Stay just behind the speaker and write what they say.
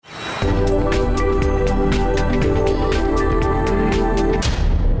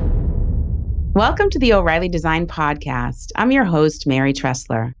Welcome to the O'Reilly Design Podcast. I'm your host, Mary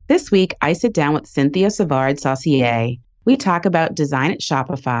Tressler. This week, I sit down with Cynthia Savard Saucier. We talk about design at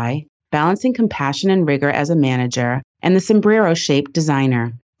Shopify, balancing compassion and rigor as a manager, and the sombrero-shaped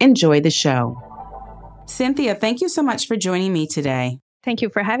designer. Enjoy the show. Cynthia, thank you so much for joining me today. Thank you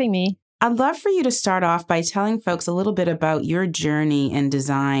for having me. I'd love for you to start off by telling folks a little bit about your journey in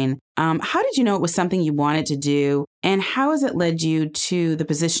design. How did you know it was something you wanted to do? And how has it led you to the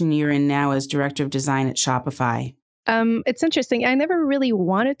position you're in now as Director of Design at Shopify? It's interesting. I never really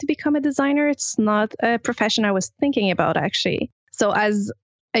wanted to become a designer. It's not a profession I was thinking about, actually. So as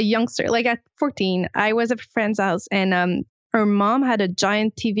a youngster, like at 14, I was at a friend's house and her mom had a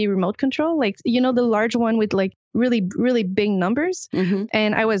giant TV remote control, like, you know, the large one with like really, really big numbers. Mm-hmm.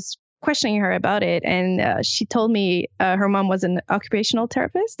 And I was questioning her about it. And she told me her mom was an occupational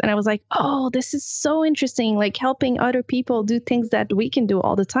therapist. And I was like, oh, this is so interesting, like helping other people do things that we can do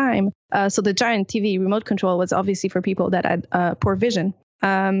all the time. So the giant TV remote control was obviously for people that had poor vision.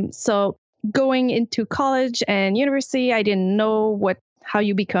 So going into college and university, I didn't know how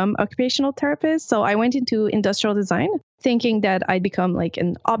you become occupational therapist. So I went into industrial design thinking that I'd become like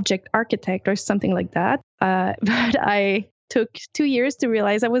an object architect or something like that. But I took 2 years to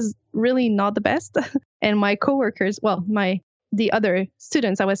realize I was really not the best. And my coworkers, the other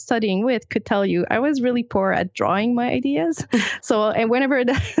students I was studying with could tell you I was really poor at drawing my ideas. And whenever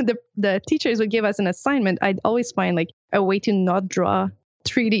the teachers would give us an assignment, I'd always find like a way to not draw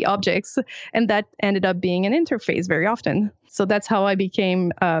 3D objects. And that ended up being an interface very often. So that's how I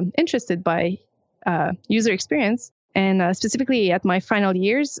became interested by user experience. And specifically at my final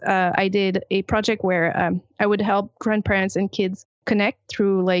years, I did a project where I would help grandparents and kids connect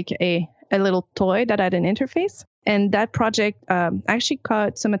through like a little toy that had an interface. And that project actually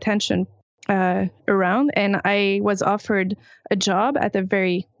caught some attention around. And I was offered a job at a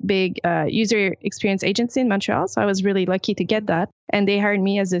very big user experience agency in Montreal. So I was really lucky to get that. And they hired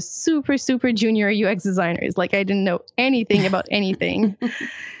me as a super, super junior UX designer. It's like I didn't know anything about anything.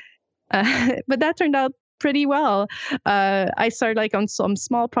 But that turned out pretty well. I started like on some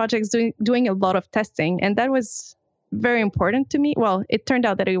small projects doing a lot of testing, and that was very important to me. Well, it turned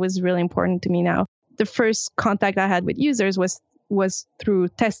out that it was really important to me now. The first contact I had with users was through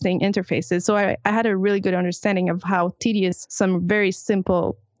testing interfaces. So I had a really good understanding of how tedious some very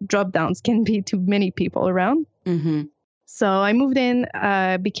simple drop downs can be to many people around. Mm-hmm. So I moved in,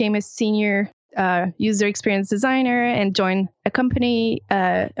 became a senior user experience designer and joined a company,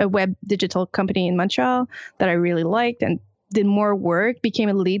 a web digital company in Montreal that I really liked and did more work, became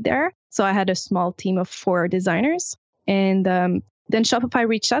a lead there. So I had a small team of 4 designers. And then Shopify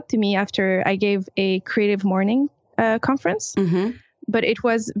reached out to me after I gave a creative morning conference. Mm-hmm. But it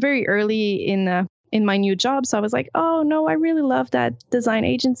was very early in my new job. So I was like, oh, no, I really love that design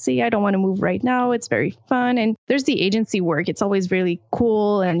agency. I don't want to move right now. It's very fun. And there's the agency work. It's always really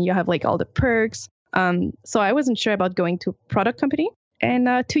cool. And you have like all the perks. So I wasn't sure about going to a product company.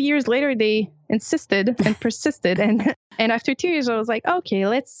 And 2 years later, they insisted and persisted. And after 2 years, I was like, okay,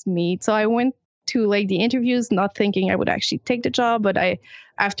 let's meet. So I went to like the interviews, not thinking I would actually take the job. But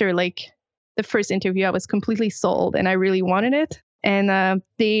after like the first interview, I was completely sold and I really wanted it. And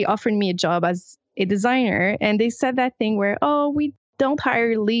they offered me a job as a designer, and they said that thing where, oh, we don't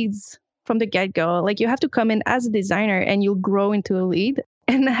hire leads from the get-go. Like you have to come in as a designer and you'll grow into a lead.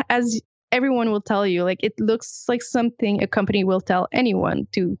 And as everyone will tell you, like it looks like something a company will tell anyone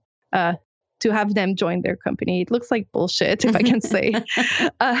to have them join their company. It looks like bullshit, if I can say.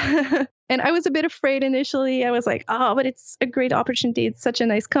 And I was a bit afraid initially. I was like, oh, but it's a great opportunity. It's such a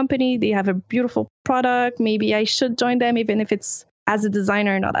nice company. They have a beautiful product. Maybe I should join them, even if it's as a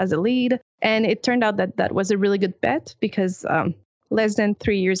designer, not as a lead. And it turned out that was a really good bet because less than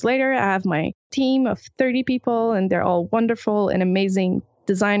 3 years later, I have my team of 30 people and they're all wonderful and amazing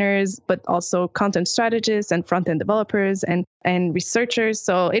designers, but also content strategists and front-end developers and researchers.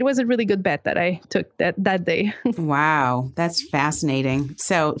 So it was a really good bet that I took that day. Wow, that's fascinating.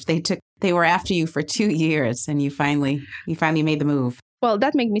 So they were after you for 2 years and you finally made the move. Well,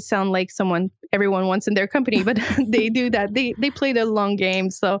 that makes me sound like someone everyone wants in their company, but they do that. They play the long game.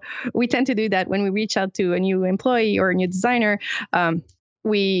 So we tend to do that when we reach out to a new employee or a new designer.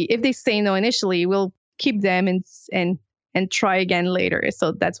 If they say no initially, we'll keep them and try again later.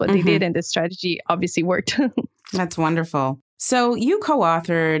 So that's what they did. And the strategy obviously worked. That's wonderful. So you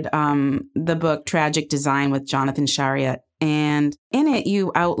co-authored the book Tragic Design with Jonathan Chariot. And in it,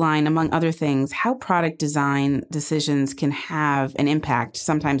 you outline, among other things, how product design decisions can have an impact,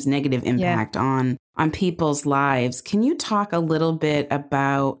 sometimes negative impact on people's lives. Can you talk a little bit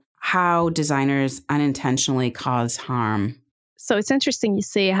about how designers unintentionally cause harm? So it's interesting you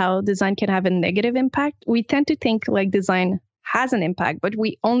say how design can have a negative impact. We tend to think like design has an impact, but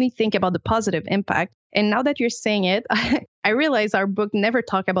we only think about the positive impact. And now that you're saying it, I realize our book never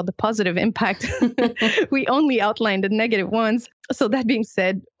talked about the positive impact. We only outline the negative ones. So that being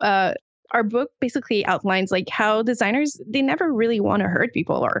said, our book basically outlines like how designers, they never really want to hurt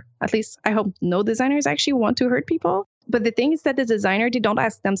people, or at least I hope no designers actually want to hurt people. But the thing is that the designer, they don't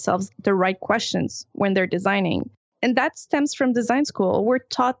ask themselves the right questions when they're designing. And that stems from design school. We're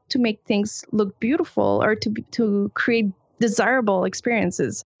taught to make things look beautiful or to create desirable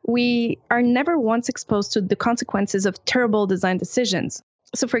experiences. We are never once exposed to the consequences of terrible design decisions.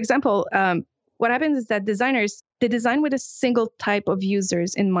 So for example, what happens is that designers, they design with a single type of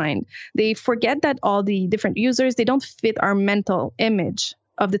users in mind. They forget that all the different users, they don't fit our mental image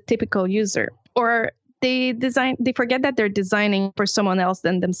of the typical user. Or they forget that they're designing for someone else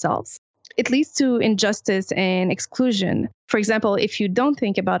than themselves. It leads to injustice and exclusion. For example, if you don't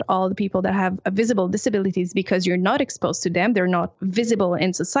think about all the people that have visible disabilities because you're not exposed to them, they're not visible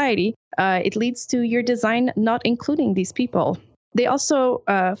in society, it leads to your design not including these people. They also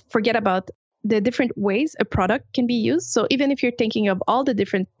forget about the different ways a product can be used. So even if you're thinking of all the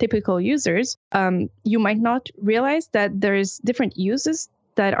different typical users, you might not realize that there's different uses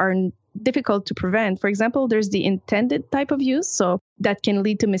that are difficult to prevent. For example, there's the intended type of use, so that can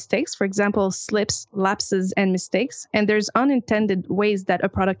lead to mistakes. For example, slips, lapses, and mistakes. And there's unintended ways that a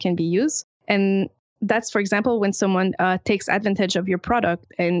product can be used. And that's, for example, when someone takes advantage of your product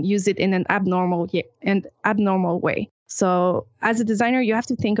and use it in an abnormal way. So as a designer, you have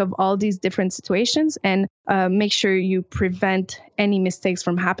to think of all these different situations and make sure you prevent any mistakes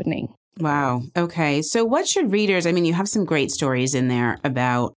from happening. Wow. Okay. So what should readers, I mean, you have some great stories in there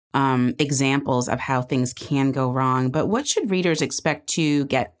about examples of how things can go wrong, but what should readers expect to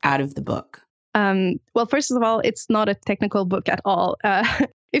get out of the book? Well, first of all, it's not a technical book at all.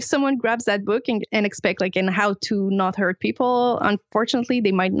 If someone grabs that book and expect like in how to not hurt people, unfortunately,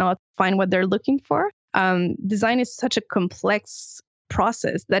 they might not find what they're looking for. Design is such a complex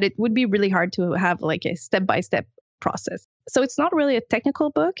process that it would be really hard to have like a step-by-step process. So it's not really a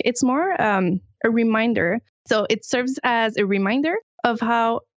technical book. It's more a reminder. So it serves as a reminder of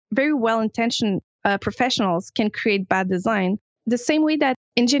how very well-intentioned professionals can create bad design. The same way that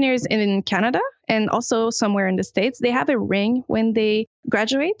engineers in Canada and also somewhere in the States, they have a ring when they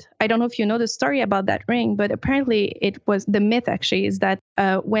graduate. I don't know if you know the story about that ring, but apparently the myth actually is that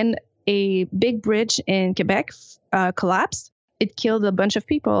when a big bridge in Quebec collapsed, it killed a bunch of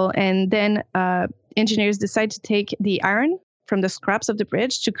people. And then engineers decided to take the iron from the scraps of the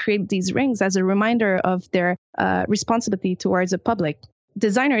bridge to create these rings as a reminder of their responsibility towards the public.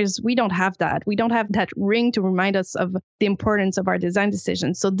 Designers, we don't have that. We don't have that ring to remind us of the importance of our design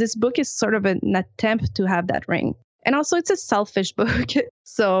decisions. So this book is sort of an attempt to have that ring. And also it's a selfish book.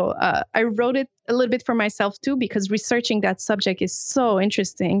 So I wrote it a little bit for myself too, because researching that subject is so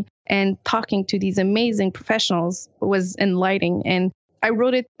interesting and talking to these amazing professionals was enlightening. And I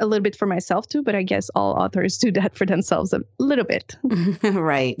wrote it a little bit for myself too, but I guess all authors do that for themselves a little bit.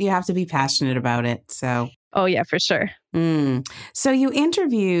 Right. You have to be passionate about it. So. Oh, yeah, for sure. So you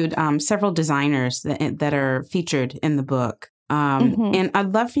interviewed several designers that are featured in the book. And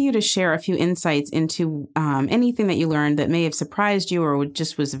I'd love for you to share a few insights into anything that you learned that may have surprised you or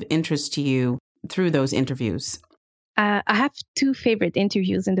just was of interest to you through those interviews. I have two favorite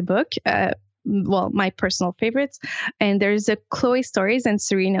interviews in the book. Well, my personal favorites. And there's a Chloe stories and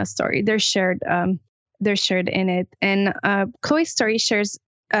Serena story. They're shared in it. And Chloe's story shares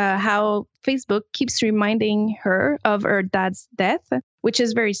how Facebook keeps reminding her of her dad's death, which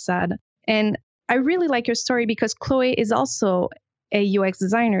is very sad. And I really like her story because Chloe is also a UX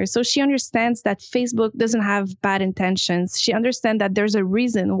designer. So she understands that Facebook doesn't have bad intentions. She understands that there's a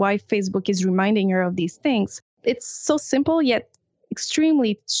reason why Facebook is reminding her of these things. It's so simple, yet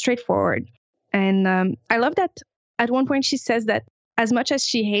extremely straightforward. And I love that at one point she says that as much as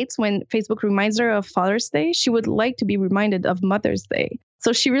she hates when Facebook reminds her of Father's Day, she would like to be reminded of Mother's Day.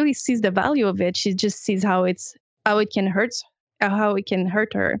 So she really sees the value of it. She just sees how it can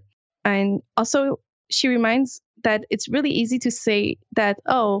hurt her. And also she reminds that it's really easy to say that,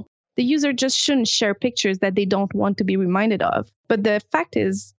 oh, the user just shouldn't share pictures that they don't want to be reminded of. But the fact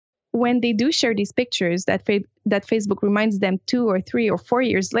is, when they do share these pictures that Facebook reminds them 2 or 3 or 4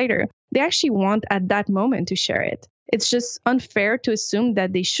 years later, they actually want at that moment to share it. It's just unfair to assume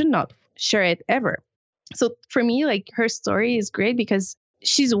that they should not share it ever. So for me, like, her story is great because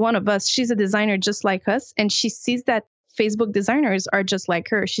she's one of us. She's a designer just like us. And she sees that Facebook designers are just like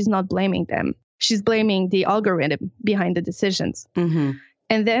her. She's not blaming them. She's blaming the algorithm behind the decisions. Mm-hmm.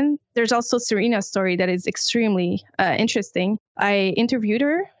 And then there's also Serena's story that is extremely interesting. I interviewed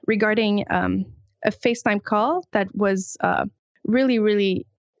her regarding a FaceTime call that was really, really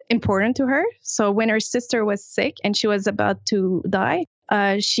important to her. So when her sister was sick and she was about to die,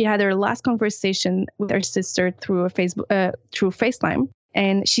 she had her last conversation with her sister through through FaceTime.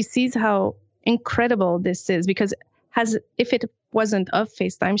 And she sees how incredible this is, because if it wasn't of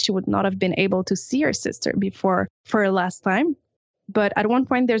FaceTime, she would not have been able to see her sister before for her last time. But at one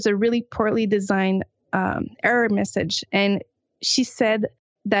point, there's a really poorly designed error message. And she said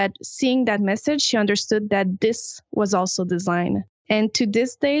that seeing that message, she understood that this was also design. And to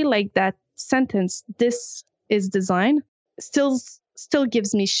this day, like that sentence, "this is design," still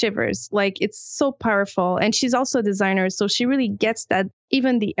gives me shivers. Like, it's so powerful. And she's also a designer, so she really gets that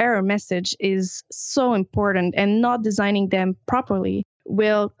even the error message is so important, and not designing them properly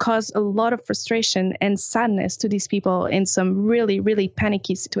will cause a lot of frustration and sadness to these people in some really, really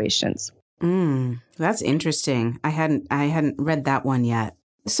panicky situations. That's interesting. I hadn't read that one yet.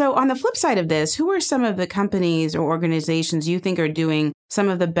 So on the flip side of this, who are some of the companies or organizations you think are doing some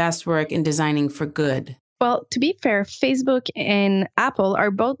of the best work in designing for good? Well, to be fair, Facebook and Apple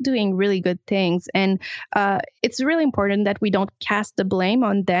are both doing really good things. And it's really important that we don't cast the blame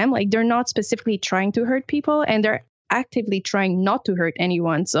on them. Like, they're not specifically trying to hurt people, and they're actively trying not to hurt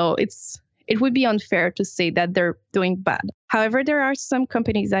anyone. So it would be unfair to say that they're doing bad. However, there are some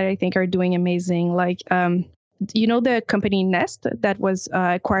companies that I think are doing amazing. Like, the company Nest that was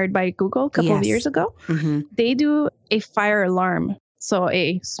acquired by Google a couple of years ago? Mm-hmm. They do a fire alarm, so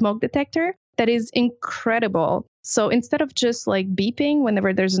a smoke detector that is incredible. So instead of just like beeping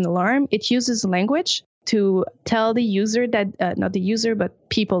whenever there's an alarm, it uses language to tell the user that, not the user, but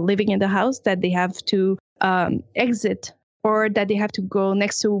people living in the house, that they have to exit, or that they have to go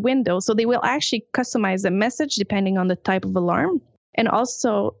next to a window. So they will actually customize the message depending on the type of alarm. And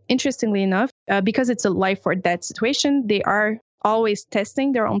also, interestingly enough, because it's a life or death situation, they are always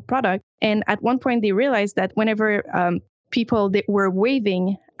testing their own product. And at one point, they realized that whenever people that were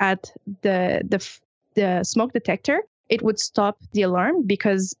waving at the smoke detector, it would stop the alarm,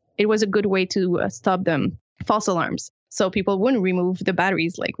 because it was a good way to stop them false alarms. So people wouldn't remove the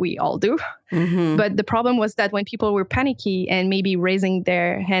batteries like we all do. Mm-hmm. But the problem was that when people were panicky and maybe raising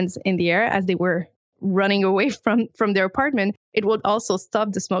their hands in the air as they were running away from their apartment, it would also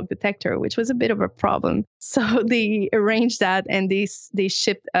stop the smoke detector, which was a bit of a problem. So they arranged that, and they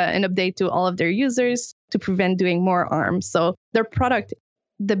shipped an update to all of their users to prevent doing more harm. So their product,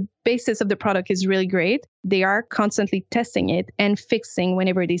 the basis of the product is really great. They are constantly testing it and fixing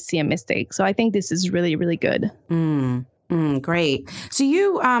whenever they see a mistake. So I think this is really, really good. Great. So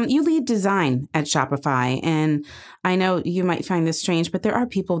you lead design at Shopify, and I know you might find this strange, but there are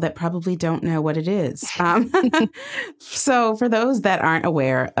people that probably don't know what it is. So for those that aren't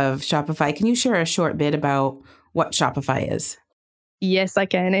aware of Shopify, can you share a short bit about what Shopify is? Yes, I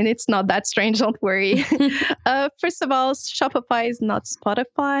can. And it's not that strange. Don't worry. First of all, Shopify is not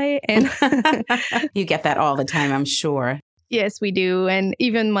Spotify. And you get that all the time, I'm sure. Yes, we do. And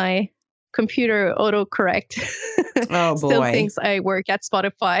even my computer autocorrect still thinks I work at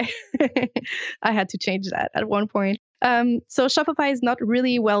Spotify. I had to change that at one point. So Shopify is not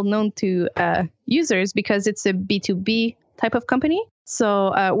really well known to users because it's a B2B type of company.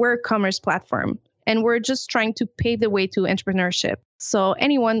 So we're a commerce platform, and we're just trying to pave the way to entrepreneurship. So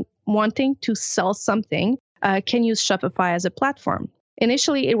anyone wanting to sell something can use Shopify as a platform.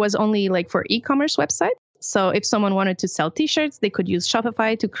 Initially, it was only like for e-commerce websites. So if someone wanted to sell t-shirts, they could use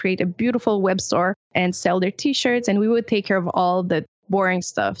Shopify to create a beautiful web store and sell their t-shirts. And we would take care of all the boring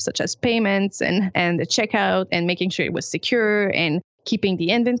stuff, such as payments and the checkout and making sure it was secure and keeping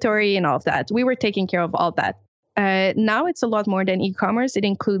the inventory and all of that. We were taking care of all that. Now it's a lot more than e-commerce. It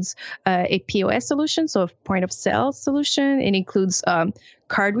includes a POS solution, so a point of sale solution. It includes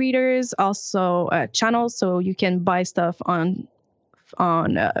card readers, also channels, so you can buy stuff on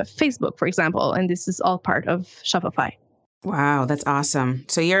Facebook, for example, and this is all part of Shopify. Wow, that's awesome.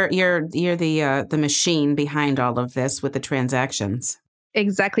 So you're the machine behind all of this with the transactions.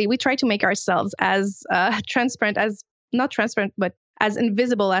 Exactly. We try to make ourselves as transparent as, not transparent, but as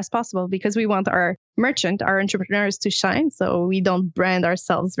invisible as possible, because we want our entrepreneurs to shine. So we don't brand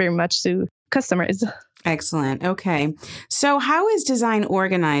ourselves very much to customers. Excellent. Okay. So how is design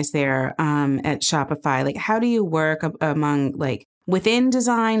organized there at Shopify? Like, how do you work among within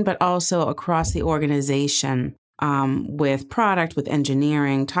design, but also across the organization with product, with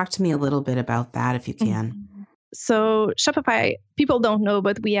engineering? Talk to me a little bit about that if you can. So Shopify, people don't know,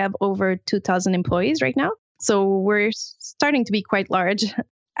 but we have over 2,000 employees right now. So we're starting to be quite large.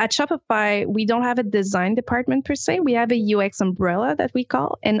 At Shopify, we don't have a design department per se. We have a UX umbrella that we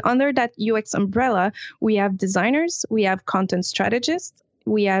call. And under that UX umbrella, we have designers, we have content strategists,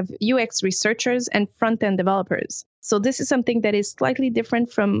 we have UX researchers, and front-end developers. So this is something that is slightly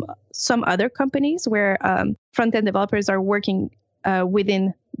different from some other companies where front-end developers are working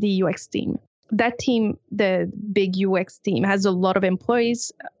within the UX team. That team, the big UX team, has a lot of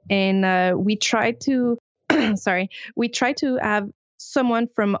employees, and we try to, we try to have someone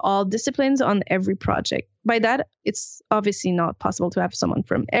from all disciplines on every project. By that, it's obviously not possible to have someone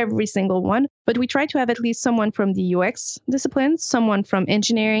from every single one, but we try to have at least someone from the UX discipline, someone from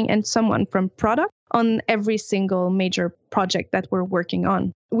engineering, and someone from product on every single major project that we're working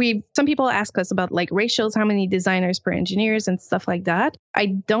on. Some people ask us about like ratios, how many designers per engineers and stuff like that. I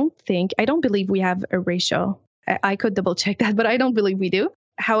don't believe we have a ratio. I could double check that, but I don't believe we do.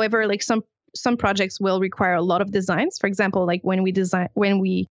 However, like some projects will require a lot of designs. For example, like when we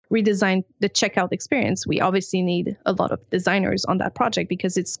redesign the checkout experience, we obviously need a lot of designers on that project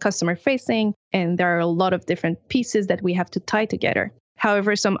because it's customer facing and there are a lot of different pieces that we have to tie together.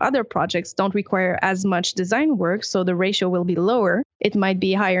 However, some other projects don't require as much design work, so the ratio will be lower. It might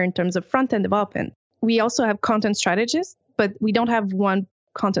be higher in terms of front-end development. We also have content strategists, but we don't have one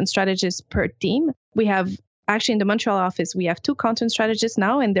content strategist per team. We have Actually, in the Montreal office, we have 2 content strategists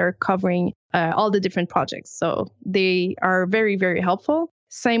now, and they're covering all the different projects. So they are very, very helpful.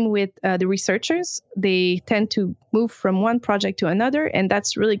 Same with the researchers. They tend to move from one project to another, and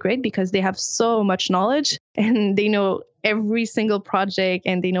that's really great because they have so much knowledge and they know every single project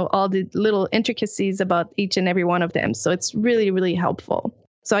and they know all the little intricacies about each and every one of them. So it's really, really helpful.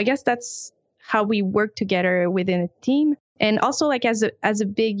 So I guess that's how we work together within a team. And also, like as a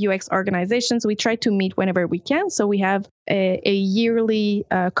big UX organizations, we try to meet whenever we can. So we have a yearly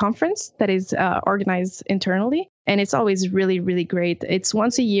conference that is organized internally. And it's always really, really great. It's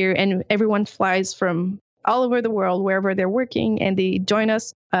once a year and everyone flies from all over the world, wherever they're working, and they join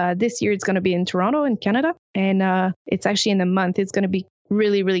us. This year, it's going to be in Toronto in Canada. And it's actually in a month. It's going to be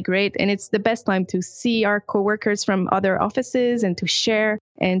really, really great. And it's the best time to see our coworkers from other offices and to share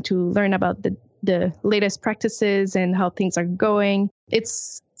and to learn about the latest practices and how things are going.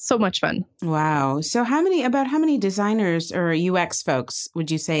 It's so much fun. Wow. So how many designers or UX folks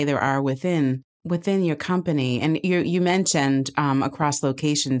would you say there are within your company? And you mentioned across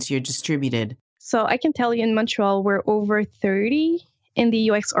locations you're distributed. So I can tell you in Montreal, we're over 30 in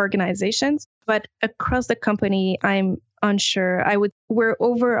the UX organizations, but across the company, I'm unsure. We're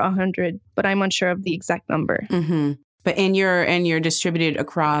over 100, but I'm unsure of the exact number. Mm-hmm. But you're distributed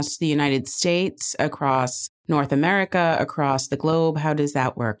across the United States, across North America, across the globe. How does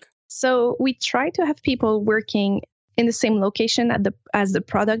that work? So we try to have people working in the same location as the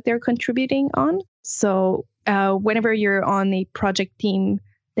product they're contributing on. So whenever you're on a project team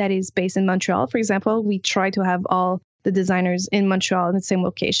that is based in Montreal, for example, we try to have all the designers in Montreal in the same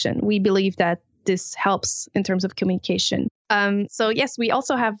location. We believe that this helps in terms of communication. So yes, we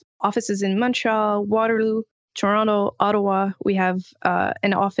also have offices in Montreal, Waterloo, Toronto, Ottawa. We have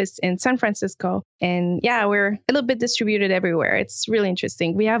an office in San Francisco. And yeah, we're a little bit distributed everywhere. It's really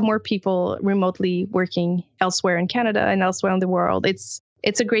interesting. We have more people remotely working elsewhere in Canada and elsewhere in the world. It's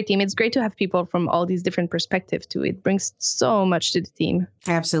a great team. It's great to have people from all these different perspectives too. It brings so much to the team.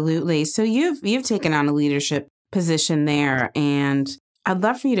 Absolutely. So you've taken on a leadership position there, and I'd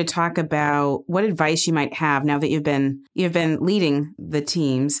love for you to talk about what advice you might have now that you've been leading the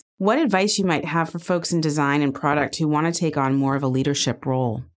teams. What advice you might have for folks in design and product who want to take on more of a leadership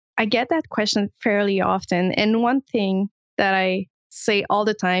role? I get that question fairly often. And one thing that I say all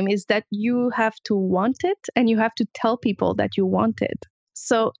the time is that you have to want it and you have to tell people that you want it.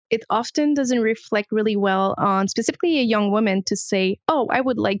 So it often doesn't reflect really well on specifically a young woman to say, oh, I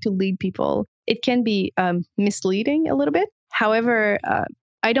would like to lead people. It can be misleading a little bit. However,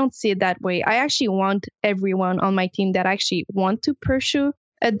 I don't see it that way. I actually want everyone on my team that actually want to pursue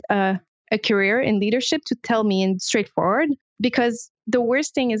a career in leadership to tell me in straightforward, because the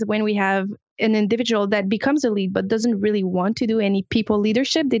worst thing is when we have an individual that becomes a lead but doesn't really want to do any people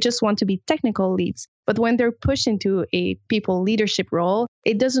leadership. They just want to be technical leads. But when they're pushed into a people leadership role,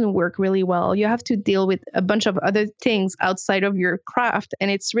 it doesn't work really well. You have to deal with a bunch of other things outside of your craft, and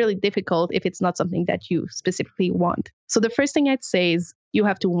it's really difficult if it's not something that you specifically want. So the first thing I'd say is you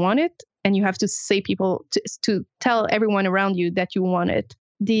have to want it, and you have to say to tell everyone around you that you want it.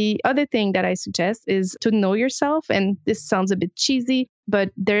 The other thing that I suggest is to know yourself. And this sounds a bit cheesy, but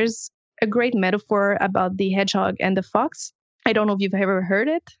there's a great metaphor about the hedgehog and the fox. I don't know if you've ever heard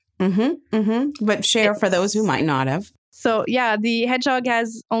it. But share for those who might not have. So yeah, the hedgehog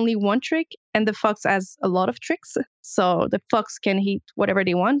has only one trick and the fox has a lot of tricks. So the fox can eat whatever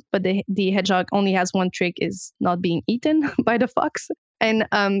they want, but the hedgehog only has one trick, is not being eaten by the fox. And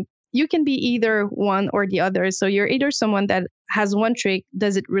you can be either one or the other. So you're either someone that has one trick,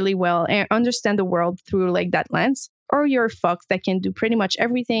 does it really well, and understand the world through like that lens, or you're a fox that can do pretty much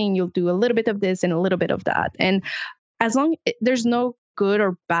everything. You'll do a little bit of this and a little bit of that. And as long there's no good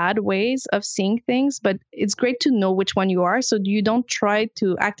or bad ways of seeing things, but it's great to know which one you are so you don't try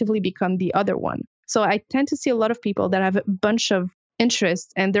to actively become the other one. So I tend to see a lot of people that have a bunch of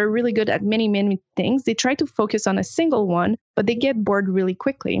interests and they're really good at many, many things. They try to focus on a single one, but they get bored really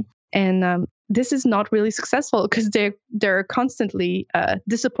quickly. And this is not really successful because they're constantly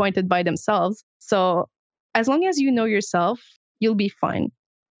disappointed by themselves. So as long as you know yourself, you'll be fine.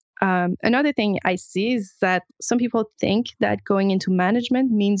 Another thing I see is that some people think that going into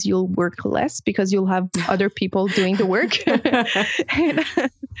management means you'll work less because you'll have other people doing the work. And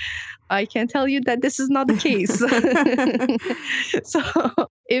I can tell you that this is not the case. So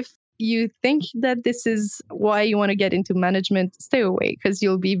if you think that this is why you want to get into management, stay away because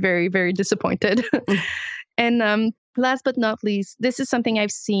you'll be very, very disappointed. And last but not least, this is something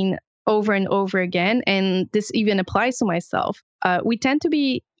I've seen over and over again, and this even applies to myself. We tend to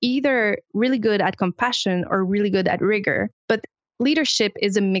be either really good at compassion or really good at rigor, but leadership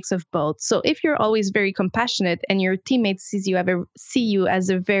is a mix of both. So if you're always very compassionate and your teammates see you as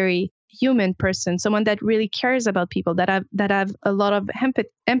a very human person, someone that really cares about people, that have a lot of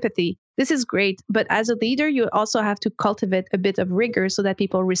empathy, this is great. But as a leader, you also have to cultivate a bit of rigor so that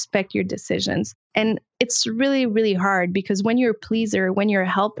people respect your decisions. And it's really, really hard because when you're a pleaser, when you're a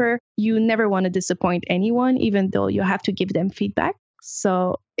helper, you never want to disappoint anyone, even though you have to give them feedback.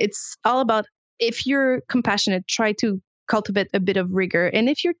 So it's all about, if you're compassionate, try to cultivate a bit of rigor. And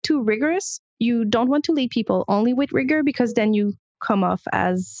if you're too rigorous, you don't want to lead people only with rigor because then you come off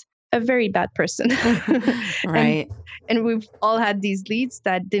as a very bad person. Right. And we've all had these leads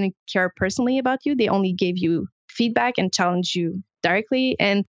that didn't care personally about you. They only gave you feedback and challenged you directly.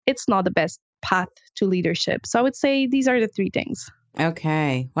 And it's not the best path to leadership. So I would say these are the three things.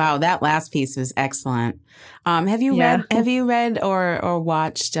 Okay. Wow. That last piece was excellent. Have you read or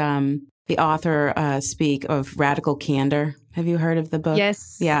watched the author speak of radical candor? Have you heard of the book?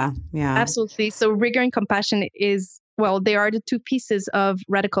 Yes. Yeah. Absolutely. So rigor and compassion they are the two pieces of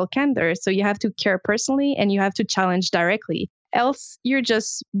radical candor. So you have to care personally and you have to challenge directly. Else, you're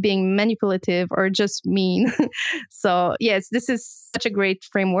just being manipulative or just mean. So yes, this is such a great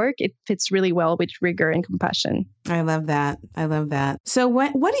framework. It fits really well with rigor and compassion. I love that. So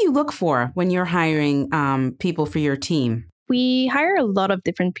what do you look for when you're hiring people for your team? We hire a lot of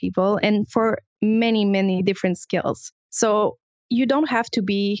different people and for many, many different skills. So you don't have to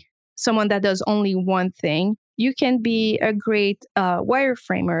be someone that does only one thing. You can be a great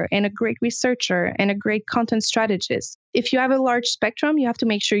wireframer and a great researcher and a great content strategist. If you have a large spectrum, you have to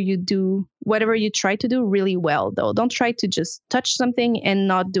make sure you do whatever you try to do really well, though. Don't try to just touch something and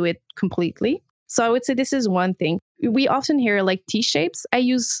not do it completely. So I would say this is one thing. We often hear like T-shapes. I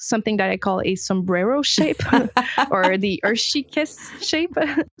use something that I call a sombrero shape or the Hershey kiss shape.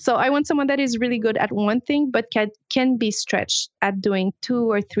 So I want someone that is really good at one thing, but can be stretched at doing 2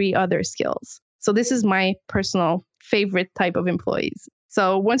 or 3 other skills. So this is my personal favorite type of employees.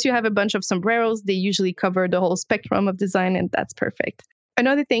 So once you have a bunch of sombreros, they usually cover the whole spectrum of design, and that's perfect.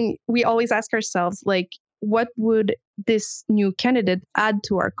 Another thing, we always ask ourselves, like, what would this new candidate add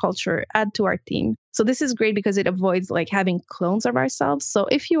to our culture, add to our team? So this is great because it avoids like having clones of ourselves. So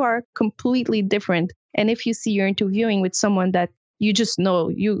if you are completely different, and if you see you're interviewing with someone that you just know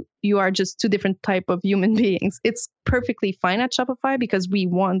you are just 2 different type of human beings, it's perfectly fine at Shopify because we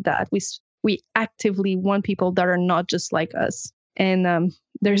want that. We actively want people that are not just like us. And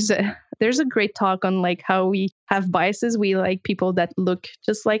there's a great talk on like how we have biases. We like people that look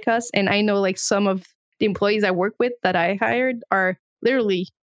just like us. And I know like some of the employees I work with that I hired are literally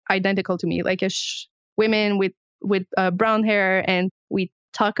identical to me, like women with brown hair, and we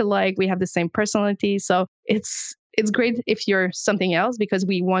talk alike. We have the same personality. So it's great if you're something else because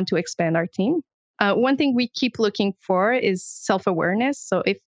we want to expand our team. One thing we keep looking for is self-awareness. So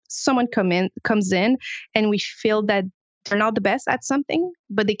if someone comes in and we feel that they're not the best at something,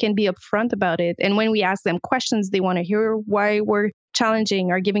 but they can be upfront about it. And when we ask them questions, they want to hear why we're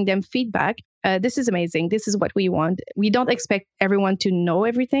challenging or giving them feedback. This is amazing. This is what we want. We don't expect everyone to know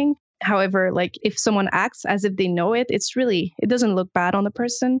everything. However, like if someone acts as if they know it, it doesn't look bad on the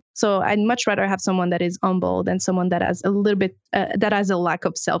person. So I'd much rather have someone that is humble than someone that has a lack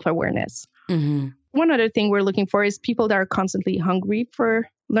of self-awareness. Mm-hmm. One other thing we're looking for is people that are constantly hungry for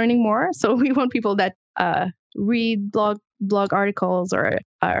learning more. So we want people that read blog articles or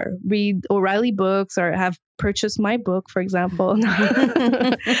read O'Reilly books or have purchased my book, for example.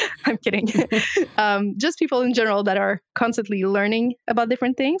 I'm kidding. Just people in general that are constantly learning about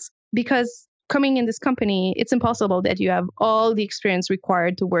different things, because coming in this company, it's impossible that you have all the experience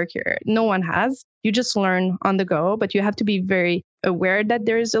required to work here. No one has. You just learn on the go, but you have to be very aware that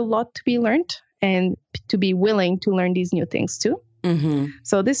there is a lot to be learned and to be willing to learn these new things too. Mm-hmm.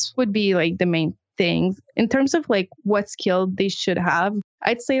 So this would be like the main things. In terms of like what skill they should have,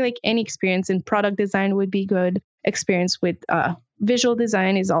 I'd say like any experience in product design would be good. Experience with visual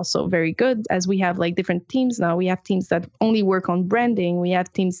design is also very good, as we have like different teams now. We have teams that only work on branding. We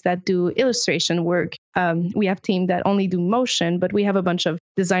have teams that do illustration work. We have teams that only do motion, but we have a bunch of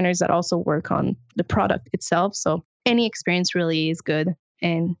designers that also work on the product itself. So any experience really is good.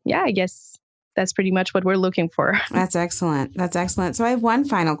 And yeah, I guess that's pretty much what we're looking for. That's excellent. That's excellent. So I have one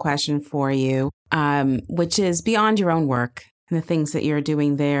final question for you, which is beyond your own work and the things that you're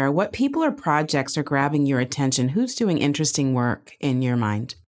doing there. What people or projects are grabbing your attention? Who's doing interesting work in your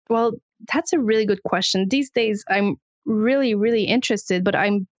mind? Well, that's a really good question. These days, I'm really, really interested, but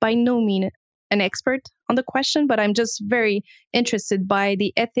I'm by no means an expert on the question, but I'm just very interested by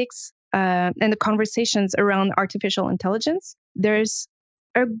the ethics and the conversations around artificial intelligence. There's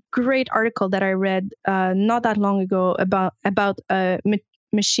a great article that I read not that long ago about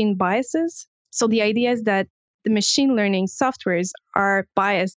machine biases. So the idea is that the machine learning softwares are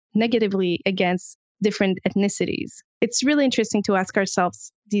biased negatively against different ethnicities. It's really interesting to ask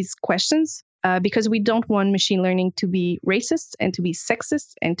ourselves these questions because we don't want machine learning to be racist and to be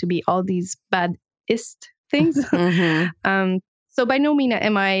sexist and to be all these bad-ist things. Mm-hmm. So by no means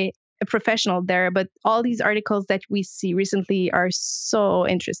am I a professional there, but all these articles that we see recently are so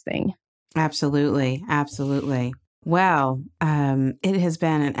interesting. Absolutely. Absolutely. Well, it has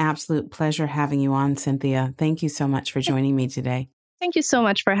been an absolute pleasure having you on, Cynthia. Thank you so much for joining me today. Thank you so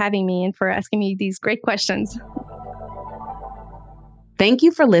much for having me and for asking me these great questions. Thank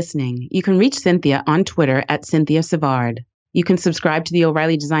you for listening. You can reach Cynthia on Twitter at Cynthia Savard. You can subscribe to the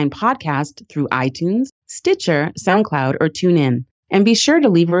O'Reilly Design Podcast through iTunes, Stitcher, SoundCloud, or TuneIn. And be sure to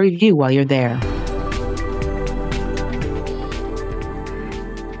leave a review while you're there.